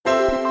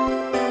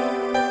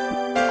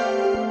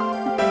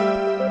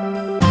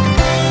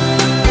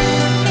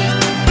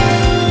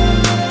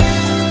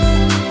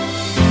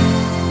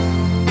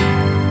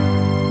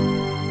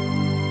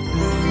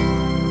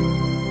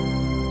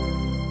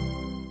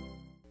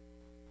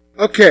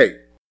Okay,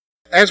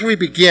 as we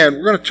begin,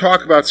 we're going to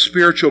talk about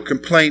spiritual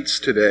complaints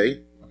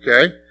today,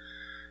 okay?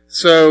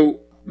 So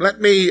let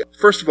me,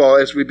 first of all,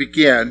 as we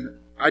begin,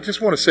 I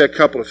just want to say a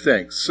couple of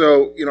things.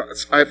 So,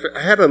 I've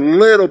had a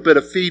little bit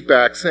of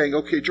feedback saying,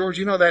 okay, George,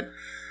 that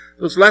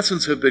those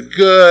lessons have been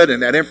good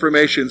and that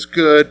information's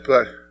good,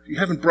 but you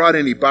haven't brought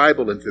any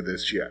Bible into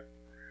this yet.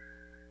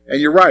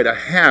 And you're right, I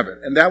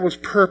haven't. And that was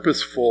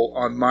purposeful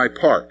on my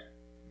part,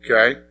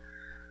 okay?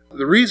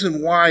 The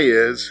reason why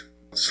is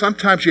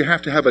sometimes you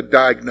have to have a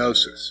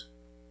diagnosis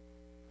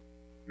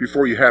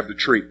before you have the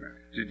treatment.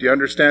 Did you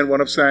understand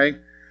what I'm saying?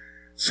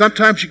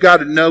 Sometimes you got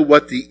to know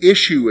what the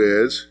issue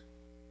is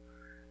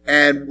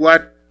and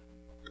what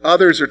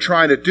others are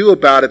trying to do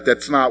about it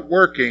that's not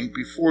working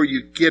before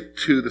you get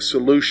to the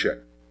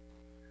solution.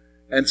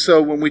 And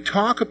so when we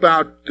talk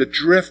about the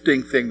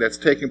drifting thing that's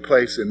taking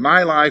place in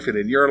my life and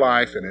in your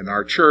life and in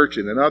our church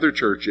and in other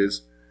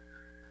churches,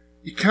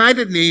 you kind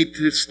of need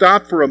to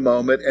stop for a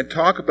moment and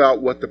talk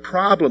about what the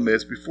problem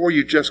is before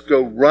you just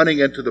go running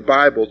into the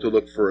Bible to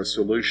look for a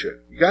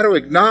solution. You got to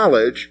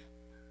acknowledge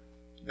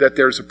that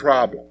there's a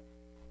problem.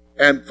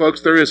 And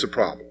folks, there is a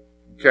problem,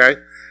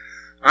 okay?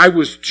 I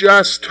was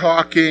just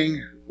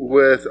talking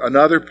with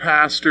another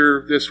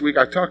pastor this week.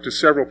 I talked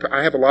to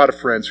I have a lot of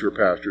friends who are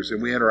pastors,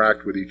 and we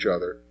interact with each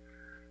other.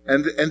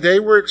 And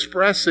they were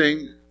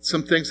expressing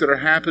some things that are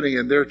happening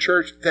in their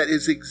church that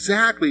is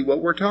exactly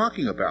what we're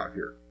talking about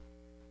here.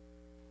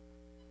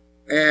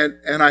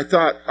 And I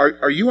thought,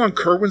 are you on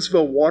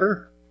Curwensville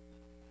water?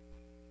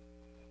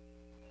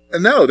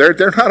 And no, they're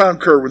not on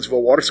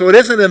Curwensville water, so it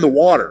isn't in the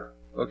water,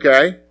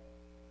 okay?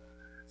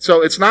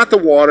 So it's not the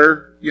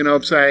water, you know what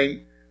I'm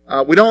saying?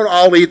 We don't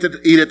all eat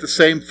at the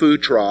same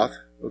food trough,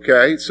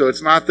 okay? So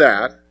it's not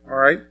that, all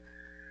right?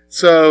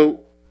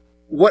 So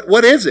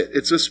what is it?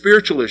 It's a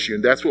spiritual issue,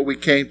 and that's what we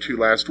came to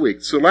last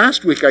week. So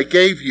last week I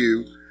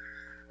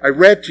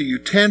read to you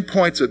 10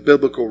 points of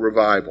biblical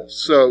revival.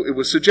 So it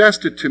was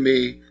suggested to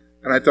me,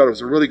 and I thought it was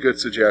a really good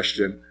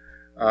suggestion,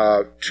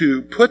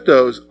 to put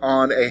those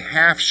on a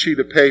half sheet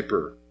of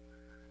paper.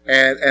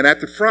 And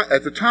at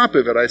the top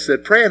of it, I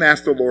said, pray and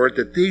ask the Lord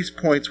that these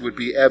points would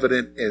be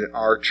evident in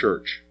our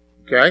church.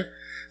 Okay?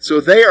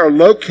 So they are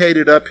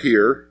located up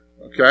here.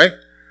 Okay?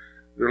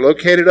 They're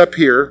located up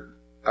here.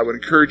 I would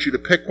encourage you to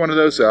pick one of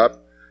those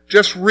up.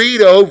 Just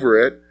read over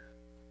it.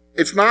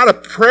 It's not a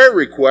prayer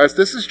request.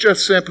 This is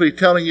just simply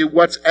telling you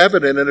what's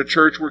evident in a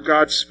church where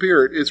God's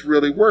Spirit is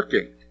really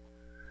working.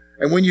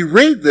 And when you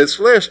read this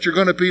list, you're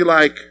going to be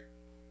like,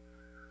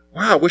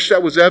 wow, I wish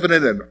that was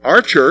evident in our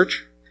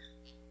church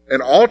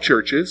and all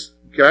churches.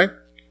 Okay?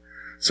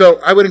 So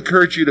I would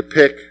encourage you to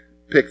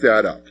pick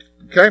that up.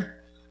 Okay?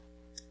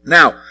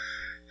 Now,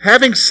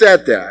 having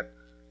said that,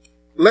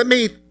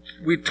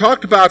 we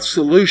talked about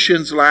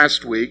solutions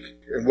last week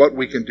and what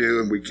we can do,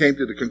 and we came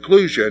to the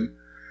conclusion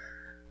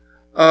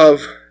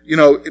of,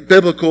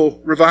 biblical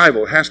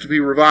revival. It has to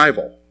be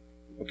revival.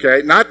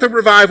 Okay? Not the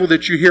revival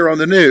that you hear on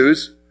the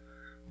news,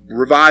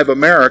 revive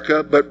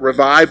America, but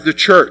revive the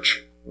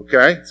church.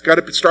 Okay? It's got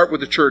to start with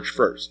the church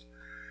first.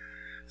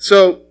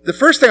 So, the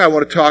first thing I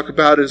want to talk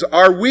about is,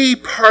 are we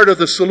part of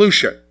the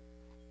solution?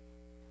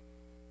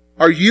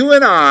 Are you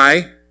and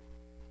I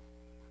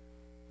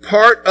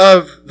part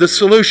of the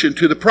solution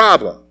to the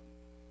problem?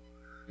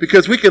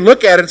 Because we can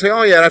look at it and say,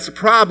 oh yeah, that's a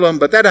problem,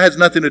 but that has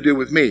nothing to do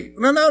with me.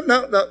 No.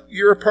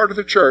 You're a part of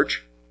the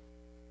church.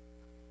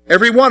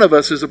 Every one of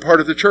us is a part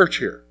of the church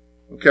here.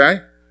 Okay?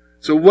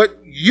 So what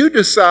you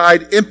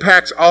decide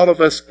impacts all of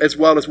us as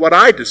well as what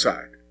I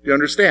decide. Do you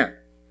understand?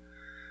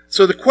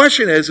 So the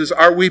question is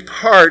are we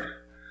part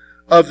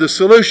of the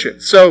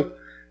solution? So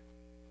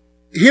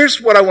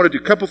here's what I want to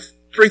do.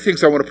 Three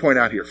things I want to point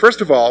out here.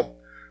 First of all,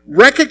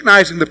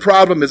 recognizing the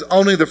problem is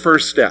only the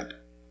first step.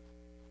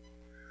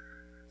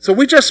 So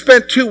we just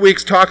spent 2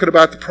 weeks talking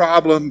about the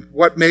problem,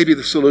 what maybe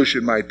the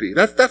solution might be.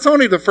 That's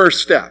only the first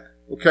step,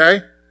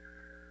 okay?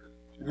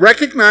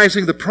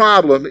 Recognizing the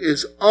problem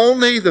is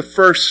only the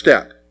first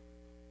step.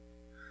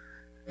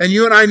 And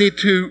you and I need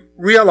to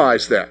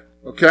realize that,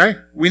 okay?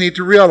 We need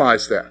to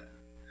realize that.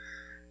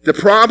 The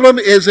problem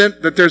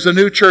isn't that there's a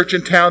new church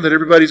in town that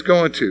everybody's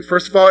going to.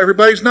 First of all,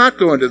 everybody's not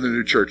going to the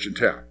new church in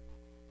town,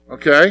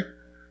 okay?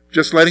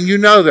 Just letting you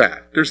know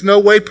that. There's no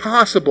way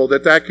possible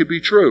that could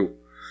be true.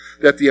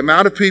 That the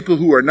amount of people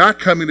who are not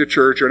coming to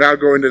church are now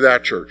going to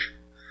that church.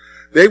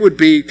 They would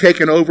be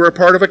taking over a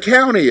part of a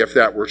county if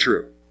that were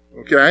true.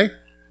 Okay?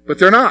 But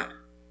they're not.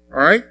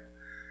 Alright?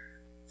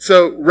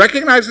 So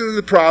recognizing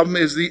the problem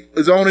is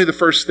only the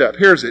first step.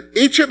 Here's it.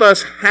 Each of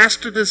us has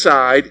to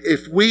decide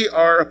if we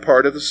are a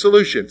part of the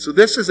solution. So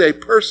this is a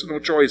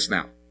personal choice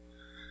now.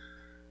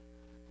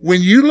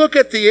 When you look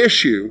at the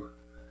issue,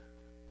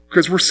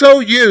 because we're so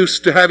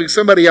used to having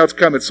somebody else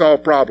come and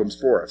solve problems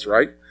for us,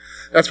 right?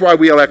 That's why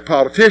we elect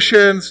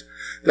politicians.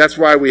 That's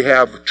why we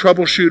have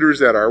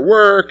troubleshooters at our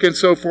work and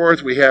so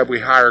forth. We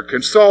hire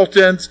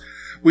consultants.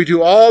 We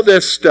do all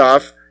this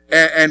stuff,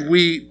 and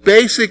we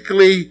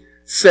basically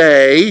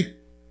say,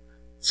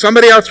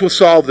 somebody else will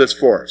solve this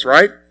for us,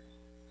 right?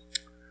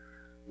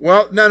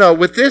 Well, no.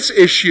 With this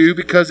issue,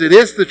 because it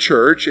is the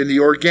church and the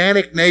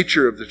organic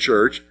nature of the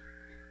church,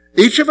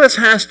 each of us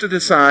has to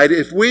decide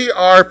if we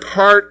are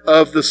part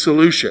of the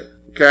solution.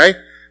 Okay?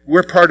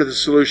 We're part of the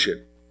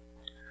solution.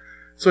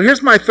 So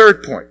here's my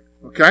third point.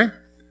 Okay?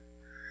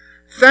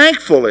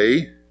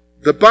 Thankfully,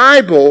 the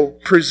Bible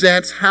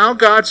presents how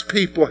God's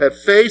people have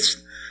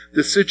faced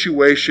the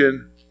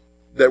situation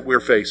that we're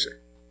facing.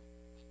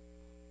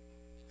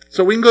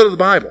 So we can go to the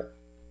Bible.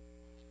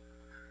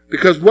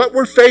 Because what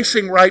we're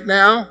facing right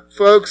now,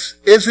 folks,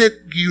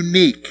 isn't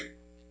unique.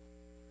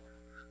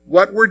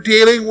 What we're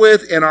dealing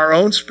with in our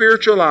own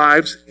spiritual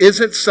lives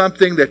isn't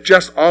something that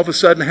just all of a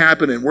sudden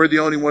happened and we're the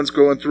only ones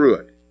going through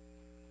it.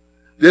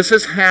 This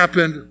has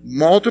happened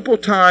multiple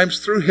times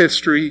through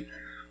history,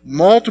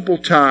 multiple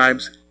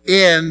times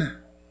in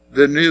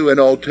the New and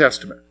Old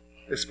Testament,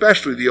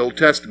 especially the Old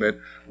Testament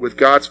with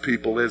God's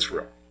people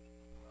Israel.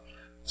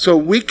 So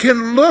we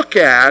can look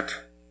at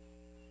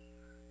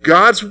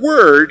God's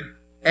Word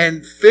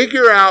and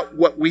figure out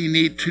what we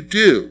need to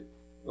do.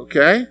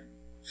 Okay?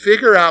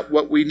 Figure out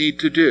what we need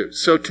to do.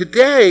 So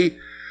today,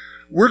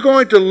 we're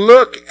going to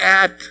look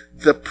at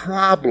the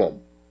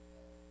problem.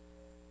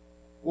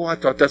 Well, I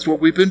thought that's what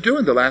we've been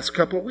doing the last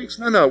couple of weeks.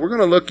 No, we're going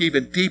to look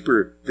even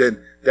deeper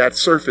than that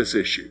surface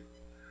issue.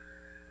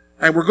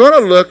 And we're going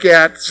to look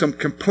at some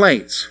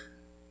complaints.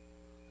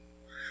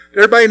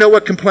 Does everybody know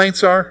what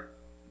complaints are?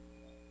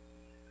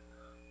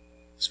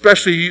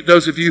 Especially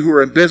those of you who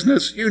are in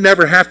business, you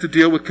never have to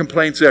deal with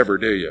complaints ever,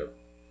 do you?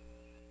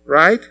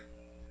 Right?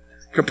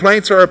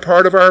 Complaints are a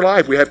part of our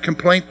life. We have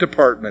complaint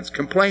departments,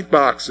 complaint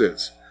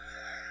boxes.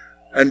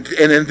 And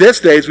in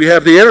this days, we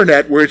have the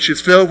internet, which is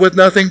filled with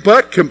nothing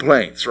but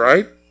complaints,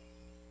 right?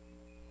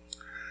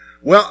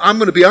 Well, I'm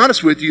going to be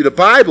honest with you. The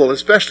Bible,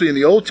 especially in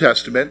the Old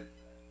Testament,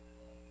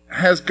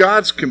 has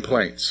God's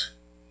complaints.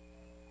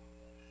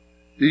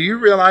 Do you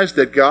realize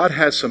that God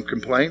has some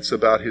complaints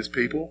about His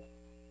people?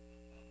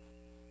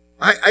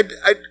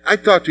 I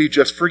thought He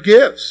just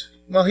forgives.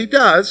 Well, He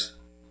does.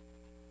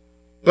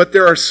 But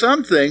there are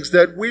some things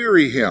that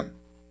weary Him.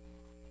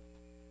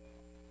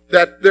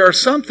 That there are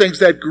some things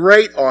that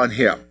grate on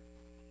Him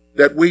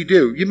that we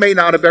do. You may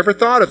not have ever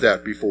thought of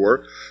that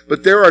before,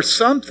 but there are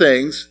some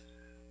things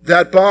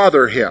that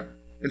bother Him.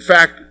 In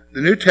fact,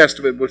 the New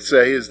Testament would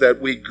say is that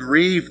we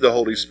grieve the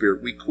Holy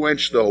Spirit. We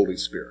quench the Holy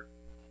Spirit.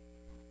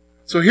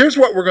 So here's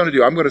what we're going to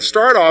do. I'm going to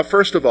start off,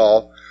 first of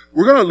all,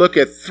 we're going to look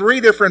at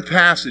 3 different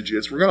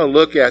passages. We're going to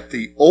look at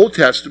the Old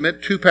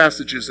Testament, 2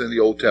 passages in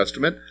the Old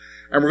Testament,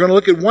 and we're going to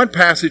look at 1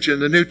 passage in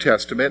the New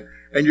Testament,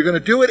 and you're going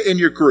to do it in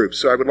your groups.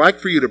 So I would like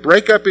for you to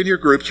break up in your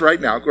groups right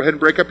now. Go ahead and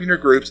break up in your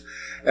groups,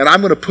 and I'm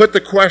going to put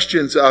the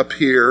questions up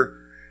here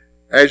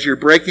as you're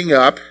breaking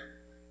up.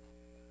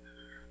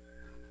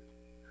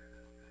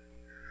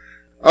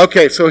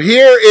 Okay, so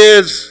here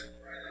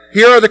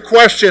are the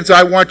questions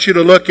I want you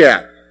to look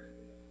at.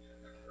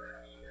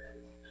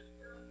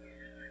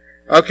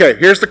 Okay,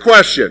 here's the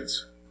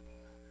questions.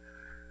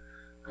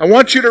 I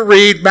want you to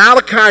read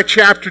Malachi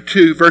chapter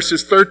 2,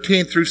 verses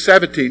 13 through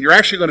 17. You're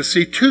actually going to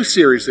see 2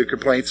 series of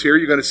complaints here.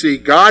 You're going to see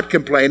God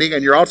complaining,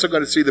 and you're also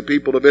going to see the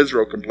people of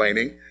Israel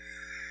complaining.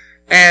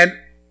 And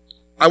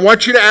I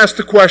want you to ask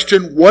the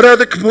question, what are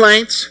the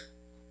complaints?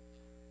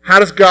 How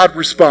does God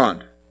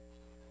respond?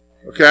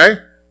 Okay?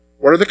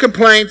 What are the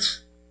complaints?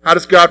 How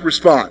does God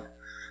respond?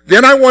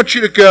 Then I want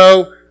you to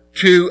go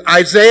to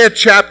Isaiah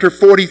chapter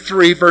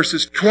 43,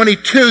 verses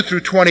 22 through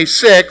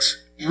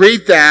 26.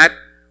 Read that.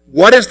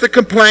 What is the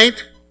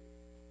complaint?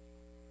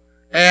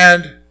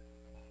 And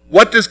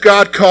what does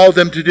God call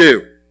them to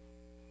do?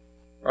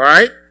 All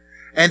right?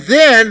 And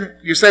then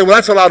you say, well,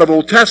 that's a lot of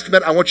Old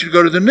Testament. I want you to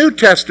go to the New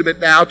Testament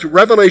now, to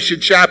Revelation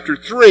chapter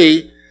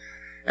 3.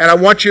 And I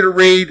want you to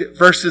read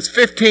verses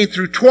 15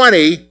 through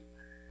 20.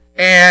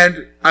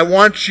 And I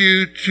want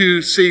you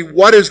to see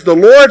what is the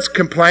Lord's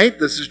complaint.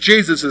 This is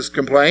Jesus'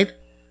 complaint.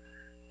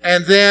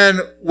 And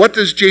then what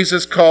does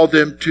Jesus call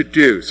them to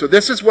do? So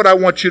this is what I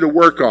want you to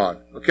work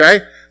on. Okay?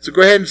 So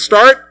go ahead and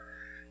start.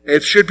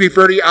 It should be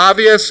very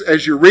obvious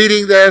as you're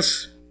reading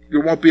this. There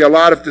won't be a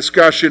lot of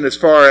discussion as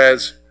far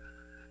as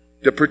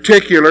the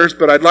particulars,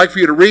 but I'd like for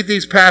you to read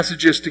these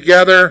passages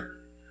together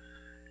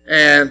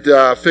and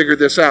figure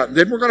this out. And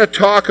then we're going to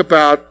talk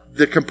about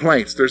the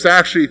complaints. There's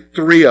actually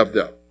 3 of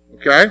them.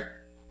 Okay?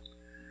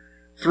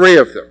 3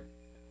 of them.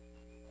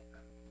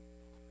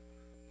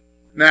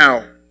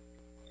 Now,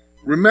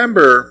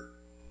 remember,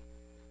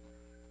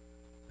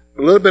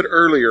 a little bit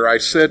earlier I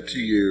said to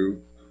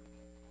you,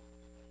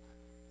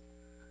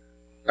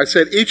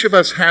 each of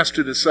us has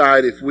to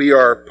decide if we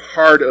are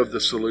part of the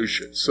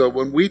solution. So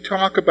when we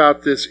talk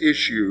about this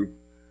issue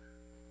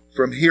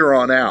from here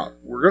on out,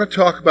 we're going to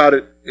talk about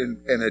it in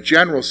a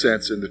general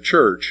sense in the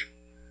church,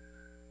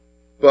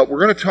 but we're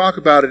going to talk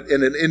about it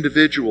in an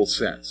individual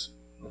sense.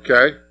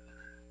 Okay?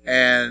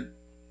 And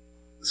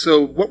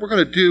so what we're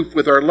going to do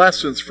with our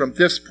lessons from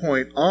this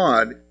point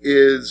on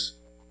is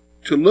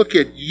to look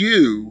at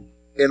you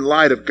in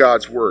light of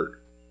God's Word.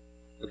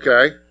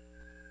 Okay?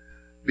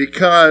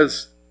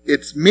 Because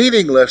it's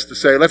meaningless to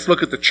say, let's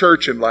look at the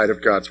church in light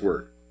of God's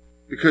Word.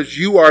 because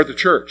you are the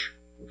church,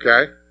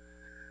 okay?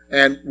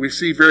 And we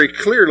see very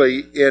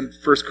clearly in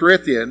 1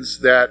 Corinthians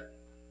that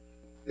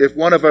if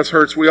one of us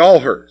hurts, we all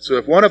hurt. So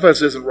if one of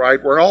us isn't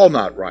right, we're all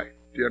not right.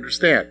 Do you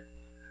understand?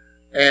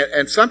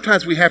 And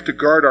sometimes we have to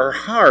guard our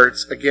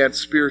hearts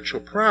against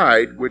spiritual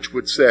pride, which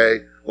would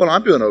say, well,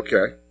 I'm doing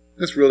okay.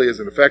 This really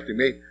isn't affecting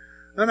me.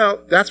 No,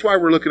 that's why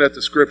we're looking at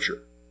the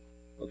Scripture.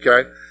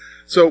 Okay?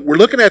 So we're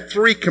looking at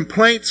 3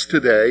 complaints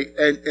today,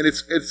 and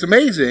it's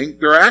amazing.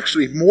 There are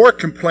actually more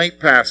complaint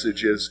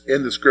passages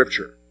in the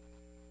Scripture.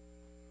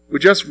 We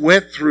just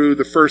went through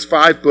the first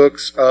 5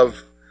 books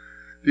of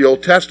the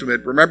Old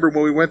Testament. Remember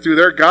when we went through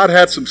there, God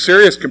had some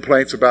serious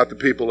complaints about the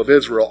people of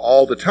Israel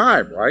all the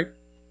time, right?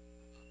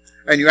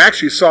 And you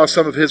actually saw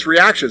some of his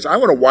reactions. I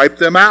want to wipe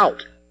them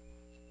out.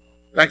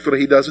 Thankfully,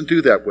 he doesn't do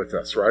that with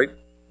us, right?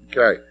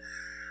 Okay.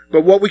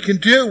 But what we can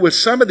do with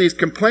some of these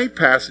complaint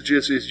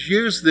passages is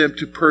use them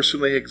to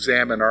personally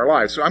examine our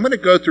lives. So I'm going to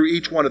go through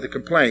each one of the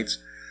complaints.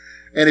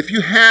 And if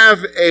you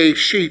have a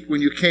sheet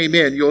when you came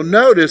in, you'll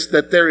notice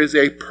that there is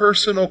a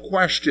personal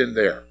question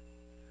there.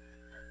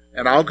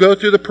 And I'll go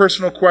through the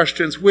personal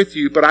questions with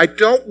you, but I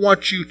don't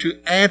want you to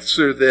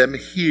answer them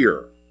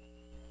here.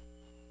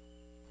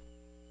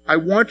 I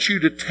want you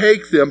to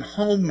take them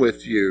home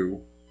with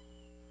you,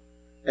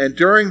 and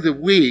during the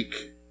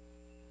week,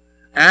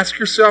 ask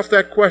yourself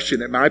that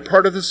question. Am I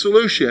part of the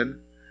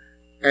solution?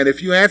 And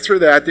if you answer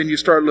that, then you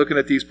start looking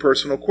at these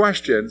personal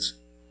questions,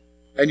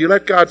 and you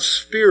let God's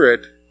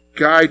Spirit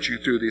guide you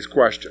through these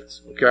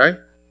questions. Okay?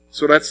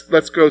 So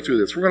let's go through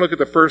this. We're going to look at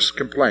the first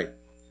complaint.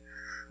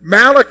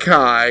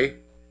 Malachi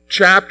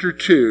chapter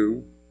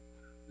 2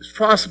 is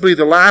possibly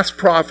the last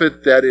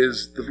prophet that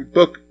is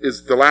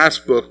the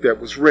last book that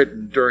was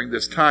written during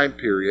this time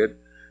period.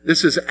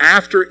 This is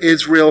after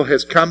Israel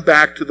has come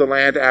back to the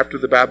land after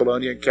the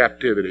Babylonian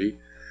captivity.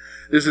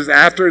 This is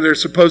after they're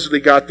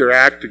supposedly got their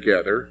act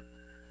together.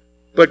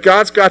 But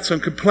God's got some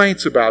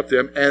complaints about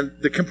them, and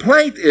the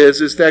complaint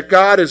is that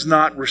God is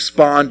not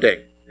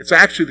responding. It's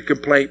actually the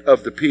complaint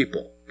of the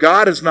people.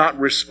 God is not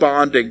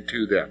responding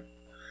to them.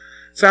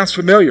 Sounds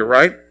familiar,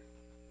 right?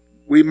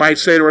 We might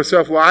say to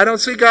ourselves, well, I don't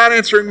see God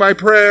answering my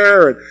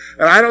prayer, and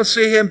I don't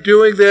see him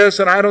doing this,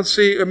 and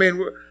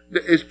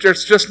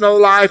it's just no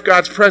life.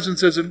 God's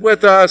presence isn't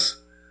with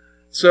us.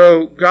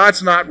 So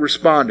God's not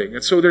responding.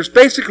 And so there's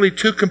basically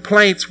 2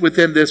 complaints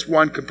within this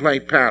one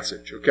complaint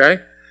passage,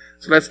 okay?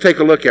 So let's take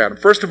a look at them.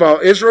 First of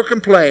all, Israel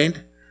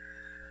complained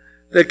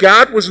that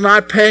God was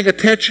not paying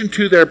attention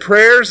to their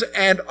prayers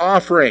and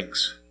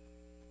offerings.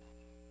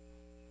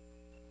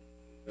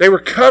 They were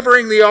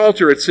covering the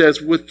altar, it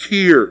says, with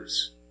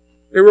tears.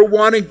 They were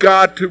wanting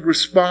God to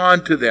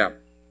respond to them.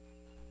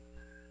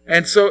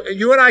 And so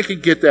you and I can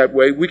get that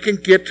way. We can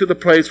get to the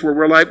place where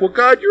we're like, well,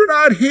 God, you're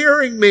not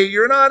hearing me.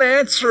 You're not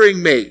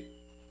answering me.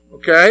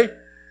 Okay?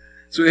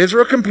 So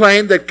Israel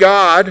complained that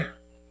God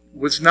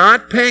was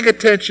not paying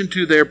attention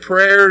to their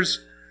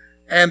prayers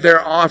and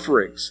their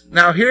offerings.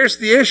 Now, here's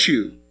the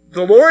issue.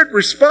 The Lord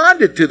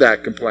responded to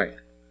that complaint.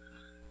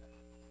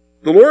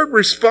 The Lord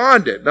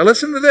responded. Now,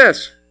 listen to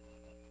this.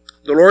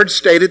 The Lord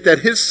stated that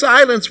his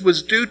silence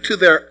was due to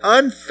their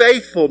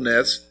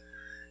unfaithfulness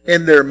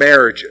in their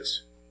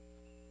marriages.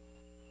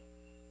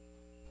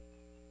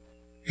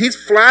 He's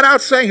flat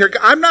out saying here,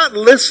 I'm not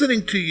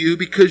listening to you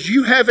because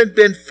you haven't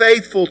been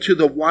faithful to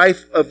the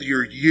wife of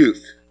your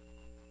youth.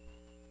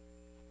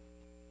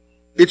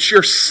 It's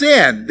your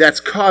sin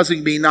that's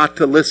causing me not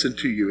to listen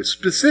to you.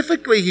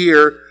 Specifically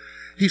here,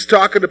 he's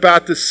talking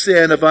about the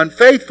sin of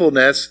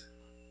unfaithfulness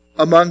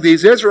among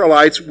these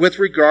Israelites with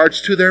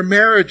regards to their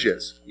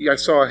marriages. I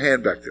saw a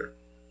hand back there.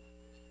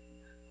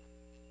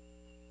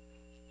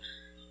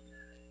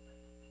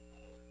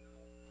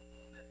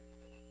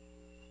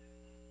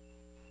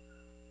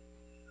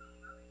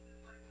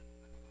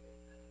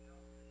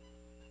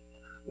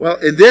 Well,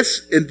 in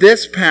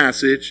this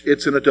passage,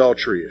 it's an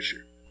adultery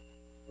issue.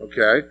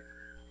 Okay?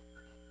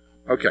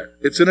 Okay,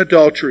 it's an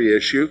adultery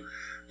issue.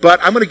 But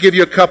I'm going to give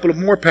you a couple of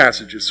more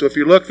passages. So if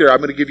you look there, I'm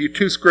going to give you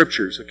 2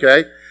 scriptures,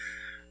 okay?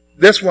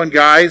 This one,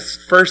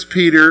 guys, 1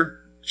 Peter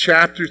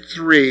chapter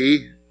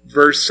 3,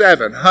 verse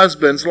 7.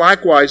 Husbands,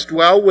 likewise,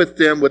 dwell with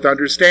them with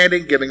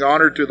understanding, giving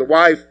honor to the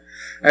wife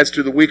as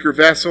to the weaker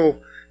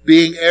vessel,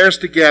 being heirs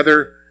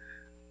together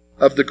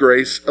of the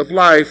grace of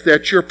life,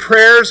 that your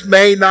prayers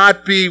may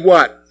not be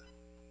what?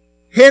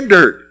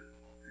 Hindered.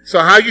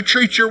 So how you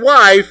treat your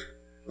wife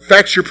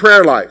affects your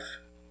prayer life.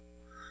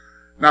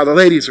 Now the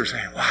ladies are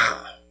saying,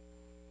 wow.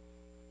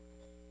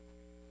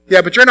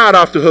 Yeah, but you're not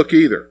off the hook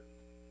either.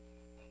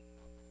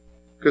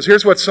 Because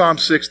here's what Psalm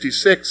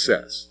 66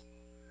 says.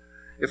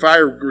 If I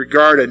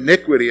regard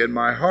iniquity in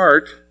my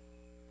heart,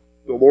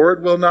 the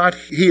Lord will not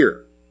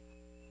hear.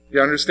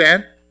 You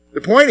understand?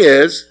 The point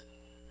is,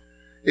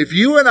 if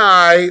you and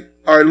I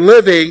are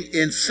living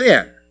in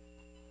sin,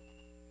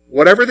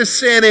 whatever the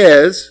sin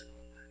is,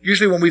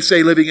 usually when we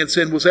say living in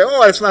sin, we'll say,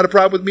 oh, that's not a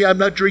problem with me, I'm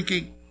not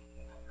drinking.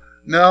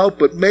 No,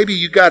 but maybe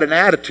you got an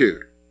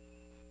attitude.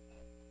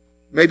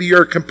 Maybe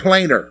you're a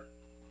complainer,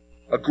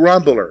 a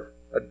grumbler,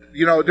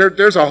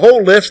 There's a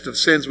whole list of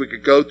sins we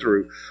could go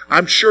through.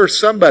 I'm sure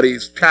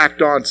somebody's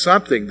tacked on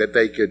something that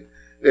they could,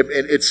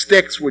 it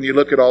sticks when you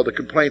look at all the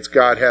complaints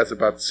God has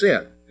about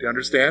sin. Do you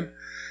understand?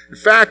 In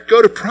fact,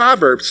 go to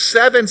Proverbs,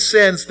 7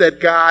 sins that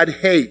God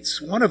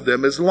hates. One of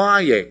them is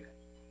lying.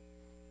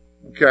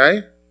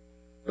 Okay?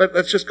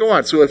 Let's just go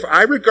on. So if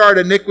I regard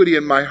iniquity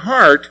in my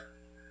heart,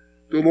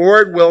 the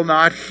Lord will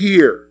not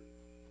hear.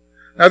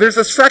 Now there's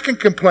a second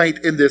complaint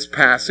in this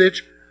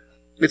passage.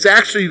 It's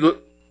actually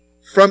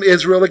from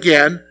Israel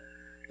again.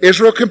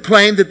 Israel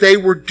complained that they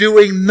were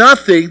doing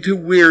nothing to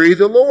weary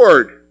the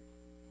Lord.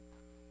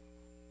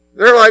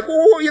 They're like,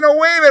 oh, wait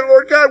a minute,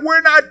 Lord God,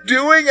 we're not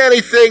doing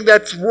anything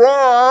that's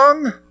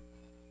wrong.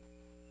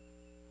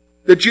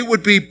 That you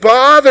would be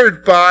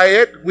bothered by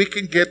it. We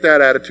can get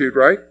that attitude,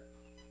 right?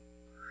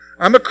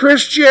 I'm a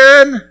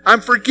Christian.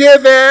 I'm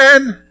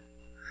forgiven.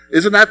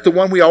 Isn't that the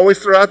one we always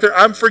throw out there?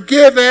 I'm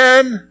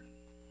forgiven.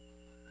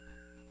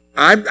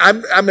 I've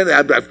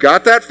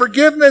got that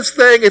forgiveness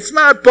thing. It's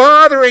not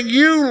bothering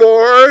you,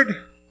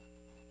 Lord.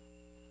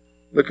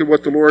 Look at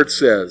what the Lord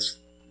says.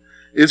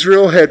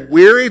 Israel had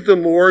wearied the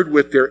Lord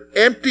with their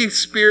empty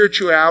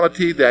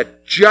spirituality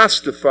that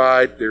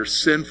justified their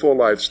sinful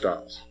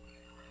lifestyles.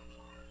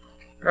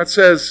 God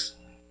says,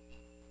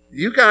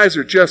 you guys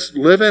are just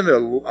living a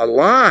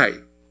lie.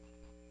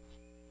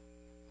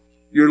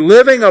 You're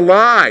living a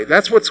lie.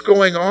 That's what's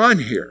going on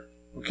here.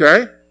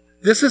 Okay?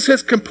 This is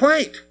his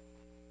complaint.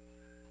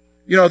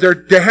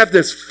 They have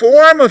this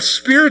form of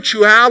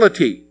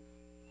spirituality.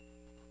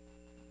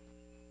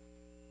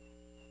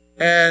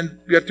 And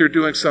yet they're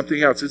doing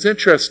something else. It's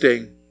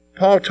interesting.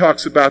 Paul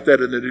talks about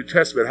that in the New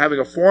Testament, having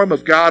a form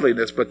of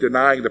godliness but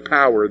denying the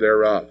power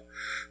thereof.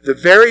 The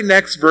very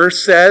next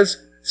verse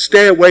says,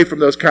 stay away from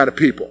those kind of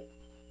people.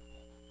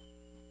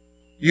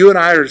 You and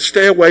I are to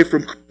stay away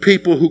from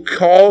people who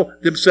call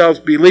themselves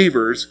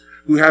believers,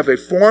 who have a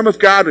form of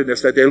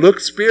godliness, that they look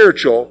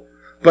spiritual,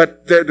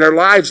 but their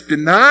lives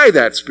deny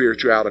that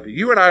spirituality.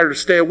 You and I are to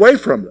stay away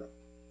from them.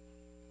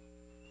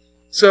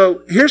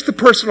 So here's the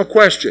personal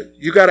question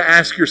you got to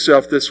ask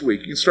yourself this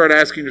week. You can start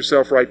asking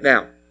yourself right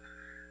now.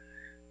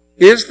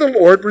 Is the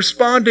Lord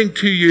responding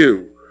to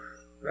you?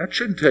 That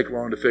shouldn't take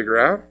long to figure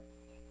out.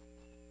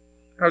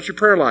 How's your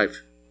prayer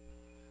life?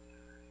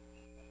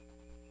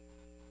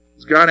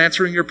 Is God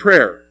answering your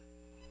prayer?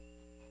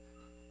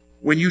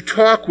 When you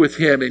talk with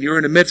Him and you're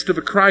in the midst of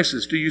a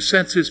crisis, do you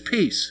sense His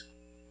peace?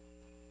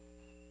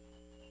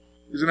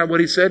 Isn't that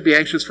what He said? Be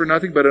anxious for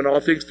nothing, but in all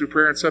things through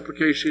prayer and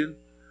supplication,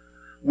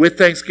 with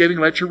thanksgiving,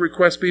 let your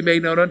requests be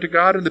made known unto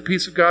God, and the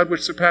peace of God,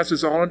 which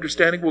surpasses all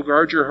understanding, will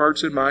guard your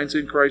hearts and minds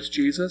in Christ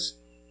Jesus.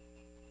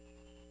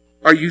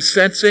 Are you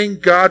sensing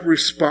God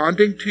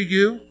responding to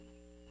you?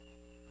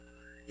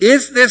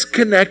 Is this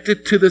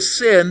connected to the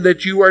sin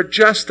that you are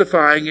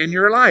justifying in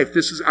your life?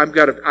 I've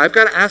got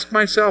to ask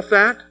myself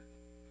that.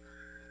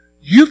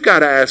 You've got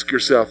to ask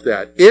yourself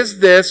that. Is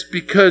this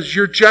because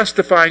you're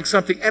justifying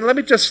something? And let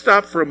me just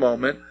stop for a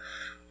moment.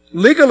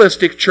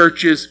 Legalistic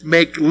churches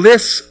make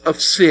lists of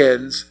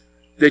sins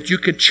that you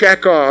can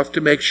check off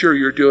to make sure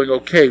you're doing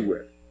okay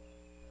with.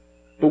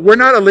 But we're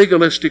not a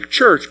legalistic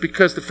church,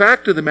 because the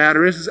fact of the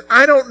matter is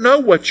I don't know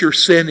what your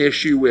sin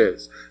issue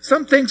is.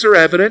 Some things are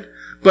evident,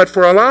 but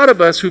for a lot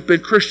of us who've been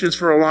Christians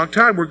for a long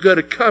time, we're good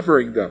at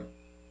covering them.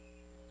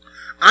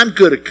 I'm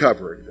good at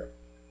covering them.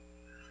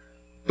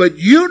 But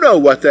you know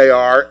what they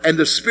are, and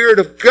the Spirit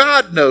of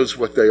God knows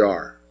what they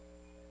are.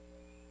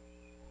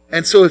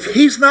 And so if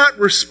He's not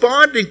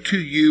responding to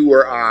you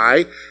or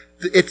I,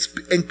 it's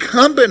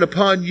incumbent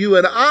upon you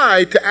and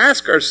I to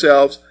ask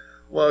ourselves,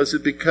 well, is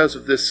it because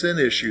of this sin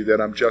issue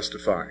that I'm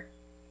justifying?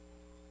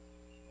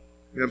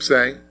 You know what I'm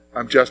saying?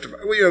 I'm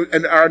justifying.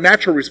 And our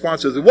natural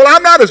response is, well,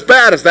 I'm not as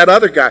bad as that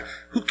other guy.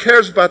 Who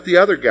cares about the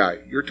other guy?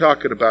 You're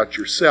talking about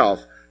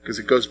yourself, because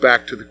it goes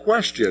back to the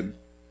question,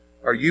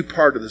 are you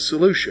part of the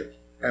solution?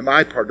 Am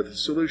I part of the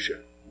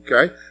solution?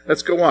 Okay?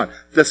 Let's go on.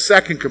 The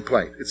second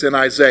complaint. It's in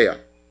Isaiah.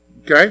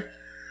 Okay?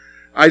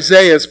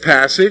 Isaiah's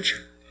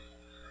passage.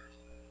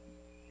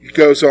 He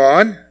goes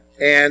on,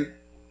 and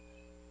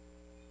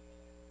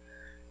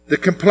the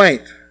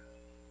complaint.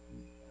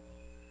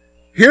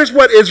 Here's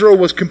what Israel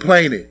was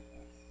complaining.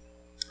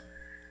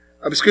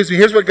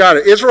 Here's what God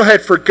did. Israel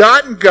had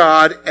forgotten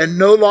God and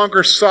no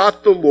longer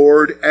sought the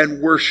Lord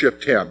and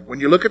worshiped Him. When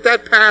you look at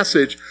that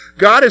passage,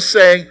 God is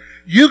saying,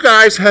 you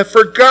guys have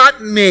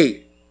forgotten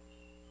me.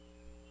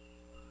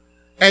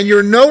 And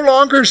you're no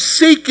longer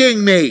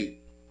seeking me.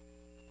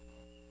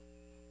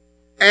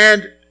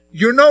 And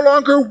you're no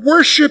longer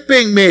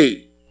worshiping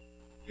me.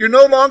 You're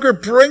no longer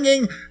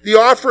bringing the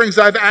offerings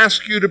I've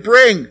asked you to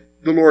bring,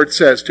 the Lord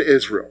says to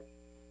Israel.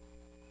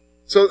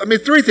 So,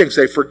 three things.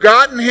 They've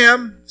forgotten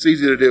Him. It's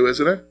easy to do,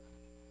 isn't it?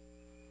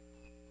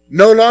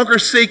 No longer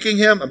seeking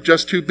Him. I'm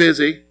just too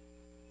busy.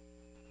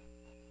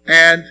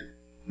 And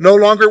no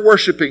longer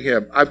worshiping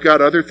Him. I've got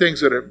other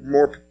things that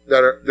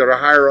are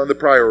higher on the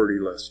priority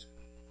list.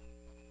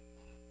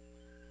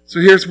 So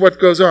here's what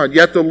goes on.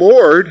 Yet the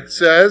Lord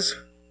says,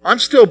 I'm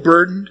still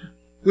burdened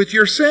with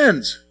your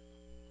sins.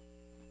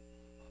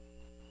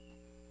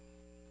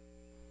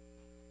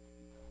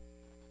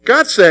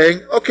 God's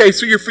saying, okay,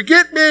 so you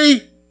forget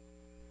me,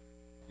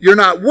 you're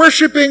not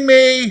worshiping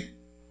me,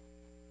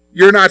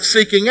 you're not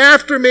seeking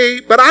after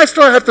me, but I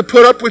still have to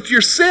put up with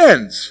your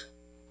sins.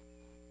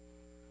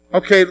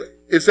 Okay,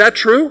 is that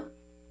true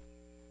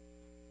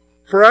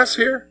for us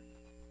here?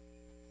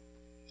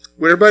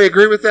 Would everybody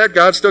agree with that?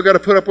 God's still got to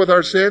put up with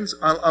our sins?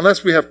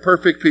 Unless we have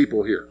perfect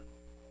people here.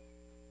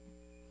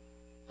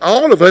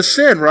 All of us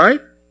sin,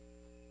 right?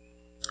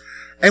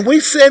 And we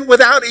sin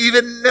without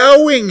even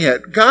knowing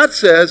it. God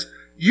says,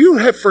 you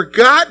have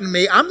forgotten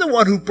me. I'm the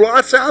one who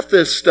blots out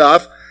this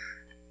stuff.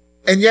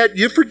 And yet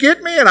you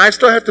forget me and I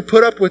still have to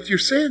put up with your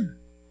sin.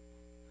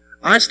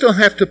 I still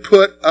have to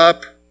put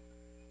up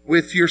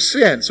with your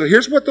sin. So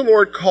here's what the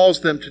Lord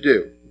calls them to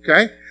do.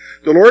 Okay?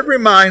 The Lord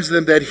reminds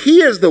them that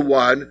He is the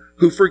one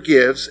who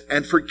forgives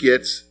and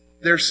forgets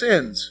their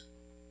sins.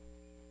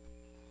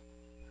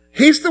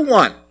 He's the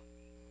one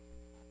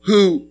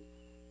who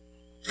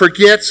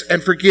forgets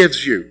and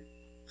forgives you.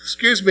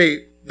 Excuse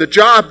me, the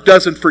job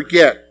doesn't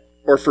forget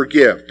or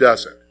forgive,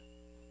 does it?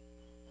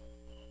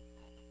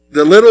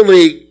 The Little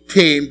League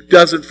team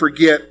doesn't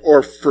forget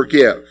or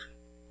forgive.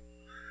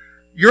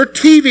 Your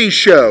TV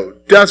show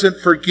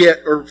doesn't forget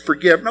or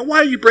forgive. Now, why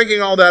are you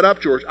bringing all that up,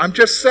 George? I'm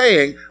just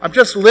saying, I'm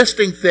just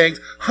listing things.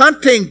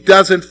 Hunting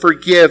doesn't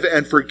forgive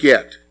and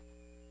forget.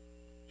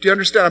 Do you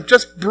understand? I'm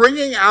just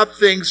bringing out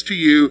things to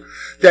you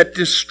that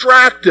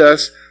distract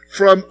us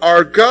from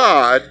our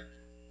God.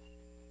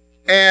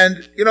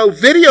 And,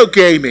 video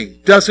gaming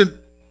doesn't,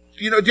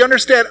 do you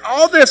understand?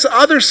 All this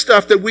other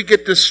stuff that we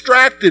get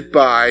distracted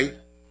by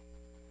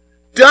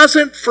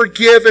doesn't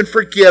forgive and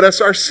forget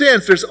us our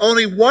sins. There's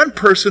only one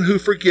person who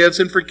forgives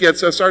and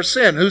forgets us our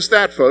sin. Who's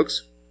that,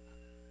 folks?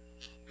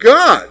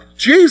 God,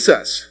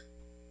 Jesus.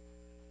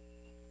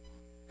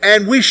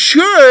 And we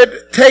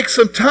should take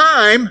some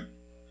time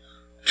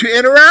to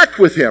interact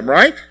with Him,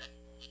 right?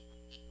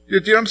 Do you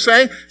know what I'm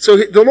saying? So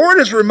the Lord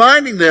is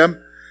reminding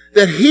them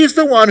that He's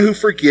the one who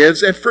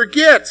forgives and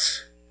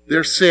forgets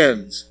their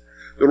sins.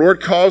 The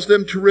Lord calls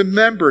them to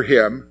remember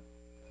Him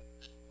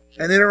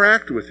and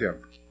interact with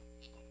Him.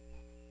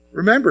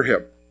 Remember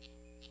Him.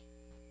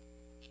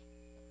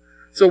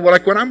 So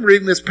when I'm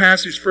reading this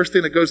passage, first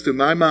thing that goes through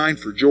my mind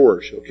for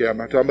George, okay, I'm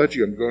not talking about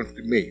you, I'm going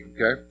through me,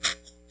 okay?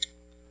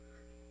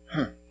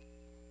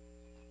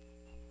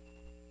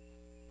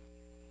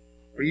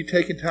 Are you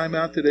taking time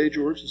out today,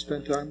 George, to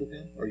spend time with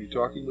Him? Are you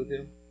talking with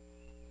Him?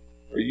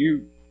 Are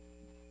you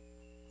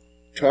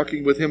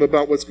talking with Him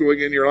about what's going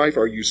on in your life?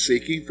 Are you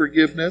seeking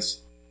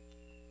forgiveness?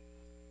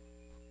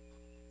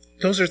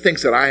 Those are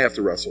things that I have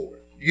to wrestle with.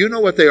 You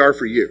know what they are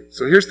for you.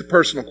 So here's the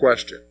personal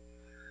question.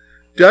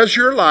 Does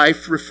your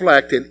life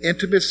reflect an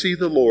intimacy with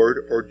the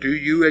Lord, or do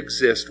you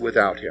exist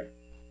without Him?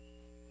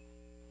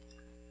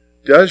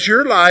 Does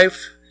your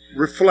life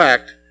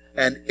reflect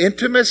an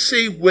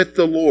intimacy with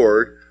the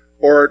Lord,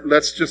 or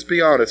let's just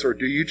be honest, or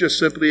do you just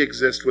simply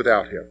exist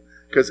without Him?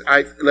 Because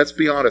let's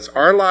be honest,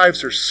 our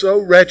lives are so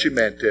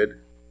regimented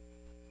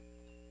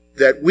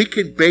that we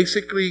can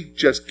basically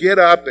just get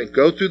up and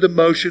go through the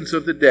motions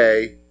of the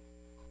day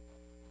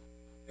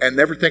and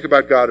never think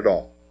about God at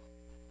all.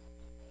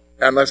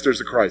 Unless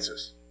there's a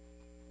crisis.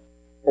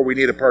 Or we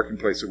need a parking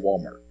place at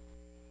Walmart.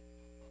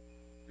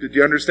 Did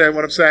you understand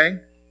what I'm saying?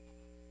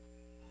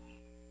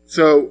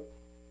 So,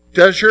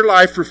 does your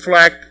life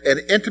reflect an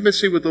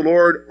intimacy with the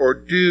Lord, or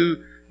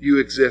do you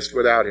exist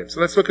without Him?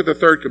 So let's look at the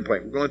third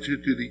complaint. We're going to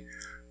do the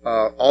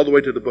all the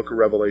way to the book of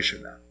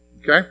Revelation now.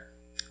 Okay?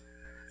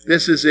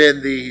 This is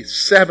in the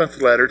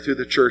 7th letter to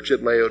the church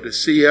at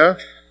Laodicea.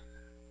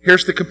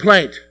 Here's the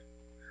complaint.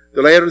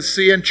 The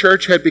Laodicean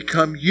church had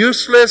become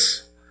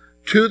useless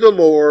to the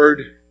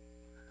Lord.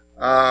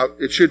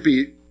 It should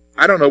be,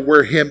 I don't know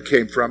where him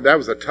came from. That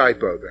was a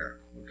typo there.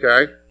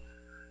 Okay?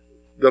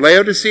 The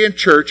Laodicean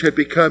church had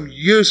become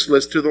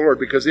useless to the Lord,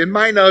 because in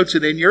my notes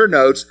and in your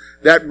notes,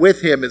 that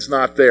with Him is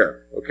not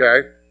there.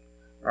 Okay?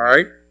 All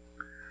right?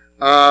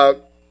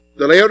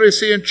 The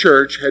Laodicean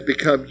church had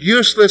become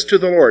useless to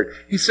the Lord.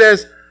 He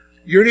says,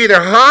 you're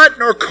neither hot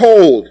nor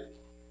cold.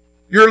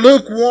 You're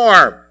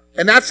lukewarm.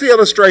 And that's the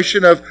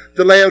illustration of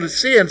the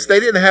Laodiceans. They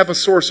didn't have a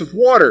source of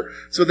water.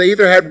 So they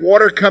either had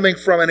water coming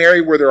from an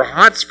area where there are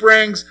hot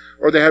springs,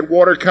 or they had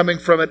water coming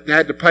from it, they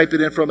had to pipe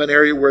it in from an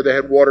area where they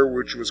had water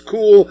which was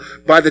cool.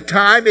 By the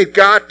time it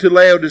got to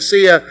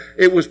Laodicea,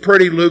 it was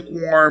pretty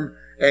lukewarm,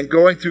 and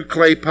going through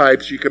clay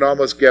pipes, you could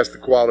almost guess the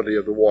quality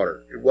of the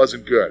water. It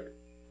wasn't good.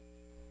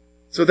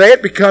 So they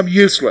had become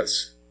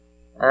useless.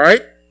 All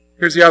right?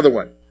 Here's the other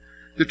one.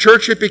 The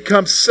church had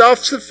become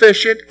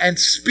self-sufficient and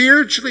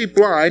spiritually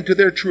blind to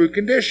their true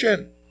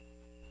condition.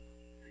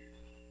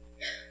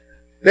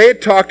 They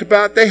had talked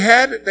about,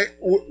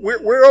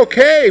 we're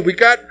okay. We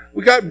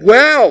got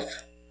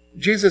wealth.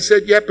 Jesus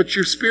said, yeah, but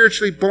you're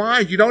spiritually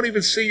blind. You don't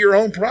even see your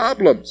own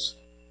problems.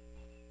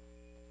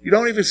 You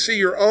don't even see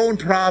your own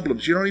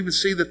problems. You don't even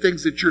see the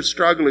things that you're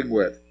struggling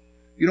with.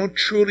 You don't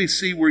truly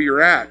see where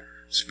you're at.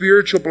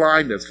 Spiritual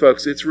blindness,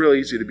 folks, it's real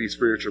easy to be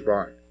spiritually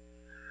blind.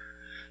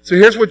 So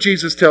here's what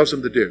Jesus tells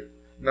them to do.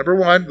 Number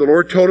one, the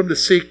Lord told them to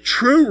seek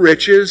true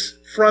riches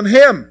from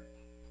Him.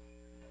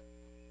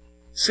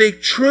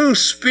 seek true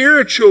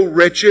spiritual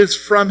riches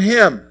from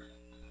Him.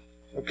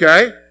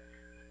 Okay?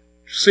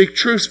 Seek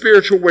true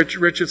spiritual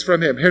riches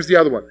from Him. Here's the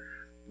other one.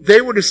 They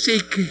were to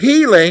seek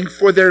healing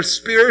for their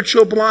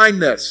spiritual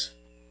blindness.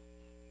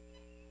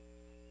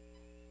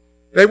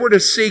 They were to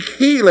seek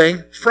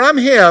healing from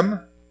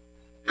Him.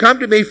 Come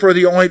to me for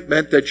the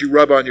ointment that you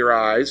rub on your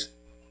eyes.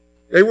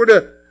 They were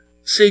to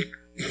seek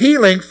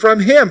healing from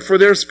Him for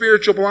their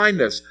spiritual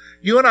blindness.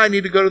 You and I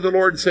need to go to the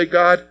Lord and say,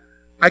 God,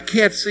 I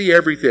can't see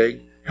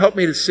everything. Help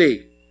me to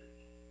see.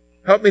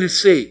 Help me to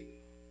see.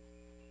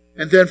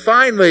 And then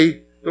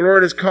finally, the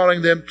Lord is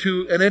calling them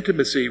to an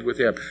intimacy with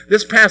Him.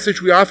 This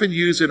passage we often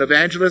use in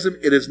evangelism.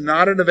 It is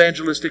not an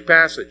evangelistic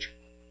passage.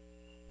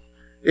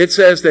 It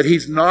says that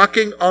He's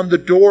knocking on the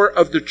door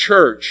of the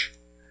church,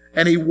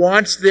 and He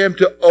wants them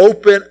to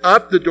open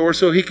up the door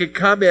so He can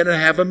come in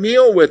and have a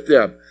meal with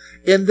them.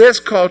 In this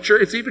culture,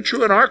 it's even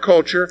true in our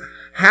culture,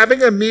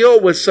 having a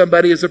meal with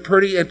somebody is a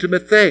pretty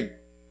intimate thing.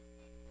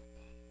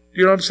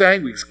 You know what I'm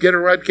saying? We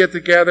get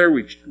together,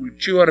 we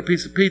chew on a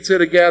piece of pizza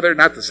together,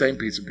 not the same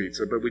piece of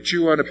pizza, but we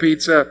chew on a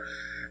pizza,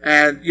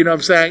 and you know what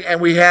I'm saying? And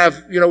we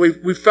have,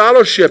 we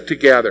fellowship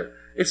together.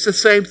 It's the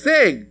same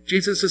thing.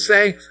 Jesus is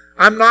saying,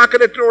 I'm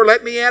knocking at the door,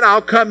 let me in,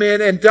 I'll come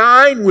in and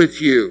dine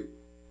with you.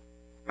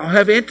 I'll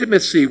have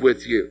intimacy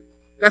with you.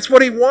 That's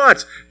what He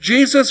wants.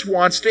 Jesus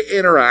wants to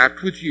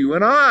interact with you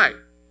and I.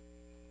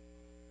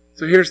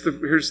 So here's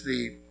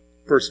the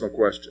personal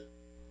question.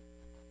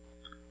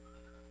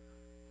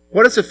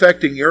 What is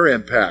affecting your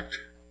impact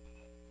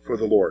for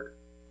the Lord?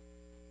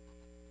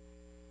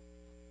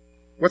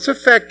 What's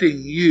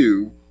affecting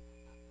you,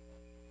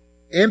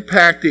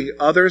 impacting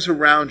others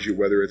around you,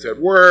 whether it's at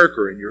work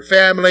or in your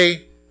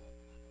family,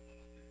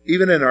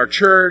 even in our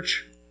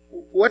church?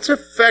 What's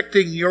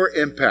affecting your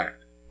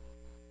impact?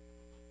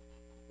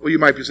 Well, you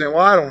might be saying,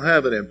 well, I don't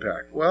have an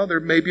impact. Well, there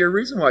may be a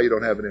reason why you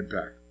don't have an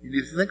impact. You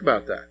need to think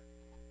about that.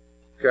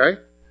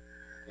 Okay?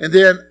 And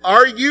then,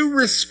 are you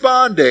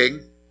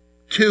responding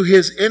to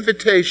His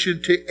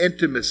invitation to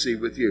intimacy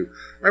with you?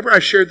 Remember I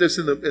shared this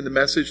in the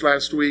message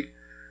last week?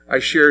 I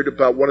shared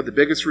about one of the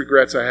biggest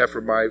regrets I have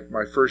for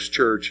my first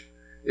church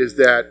is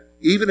that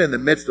even in the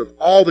midst of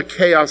all the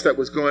chaos that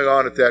was going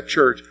on at that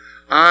church,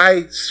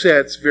 I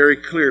sensed very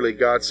clearly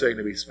God saying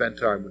to me, spend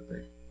time with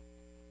me.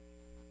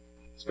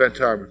 Spend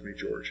time with me,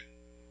 George.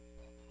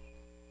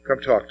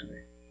 Come talk to me.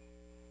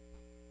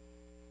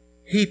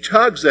 He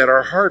tugs at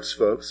our hearts,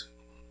 folks.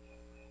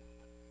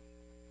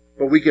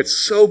 But we get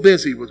so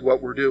busy with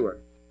what we're doing.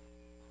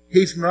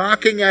 He's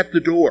knocking at the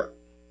door.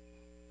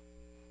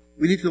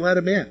 We need to let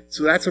Him in.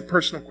 So that's a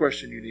personal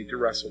question you need to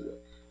wrestle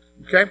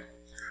with. Okay?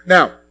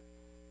 Now,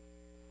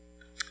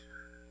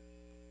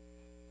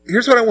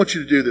 here's what I want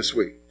you to do this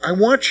week. I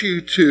want you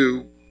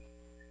to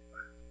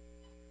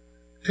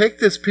take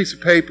this piece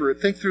of paper and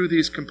think through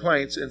these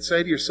complaints and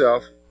say to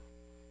yourself,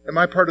 am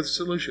I part of the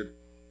solution?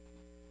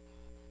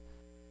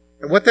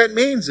 And what that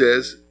means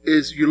is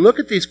you look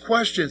at these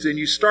questions and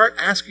you start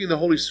asking the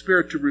Holy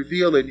Spirit to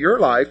reveal in your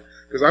life,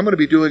 because I'm going to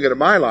be doing it in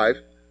my life,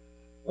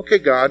 okay,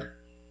 God,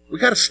 we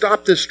got to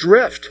stop this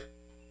drift.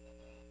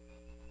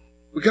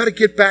 We got to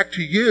get back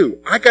to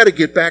you. I got to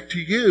get back to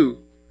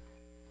you.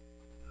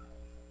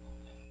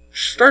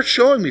 Start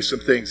showing me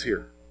some things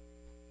here.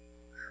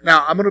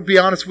 Now, I'm going to be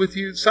honest with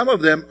you. Some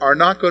of them are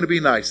not going to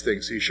be nice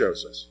things He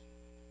shows us.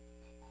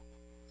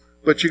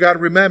 But you got to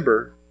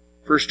remember,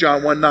 1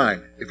 John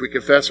 1:9, if we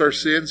confess our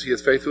sins, He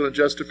is faithful and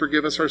just to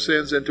forgive us our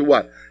sins and to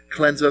what?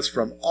 Cleanse us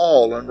from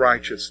all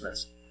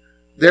unrighteousness.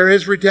 There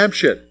is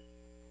redemption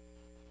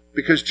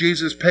because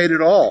Jesus paid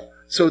it all.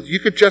 So you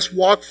could just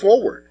walk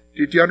forward.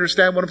 Did you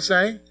understand what I'm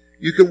saying?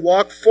 You can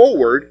walk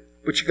forward,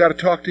 but you got to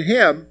talk to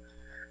Him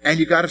and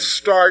you got to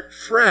start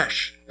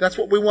fresh. That's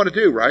what we want to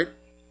do, right?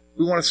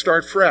 We want to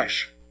start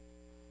fresh.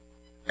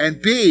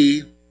 And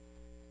be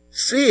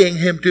seeing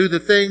Him do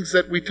the things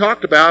that we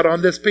talked about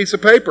on this piece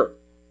of paper.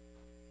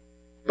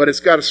 But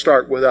it's got to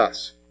start with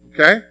us.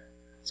 Okay?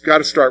 It's got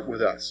to start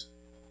with us.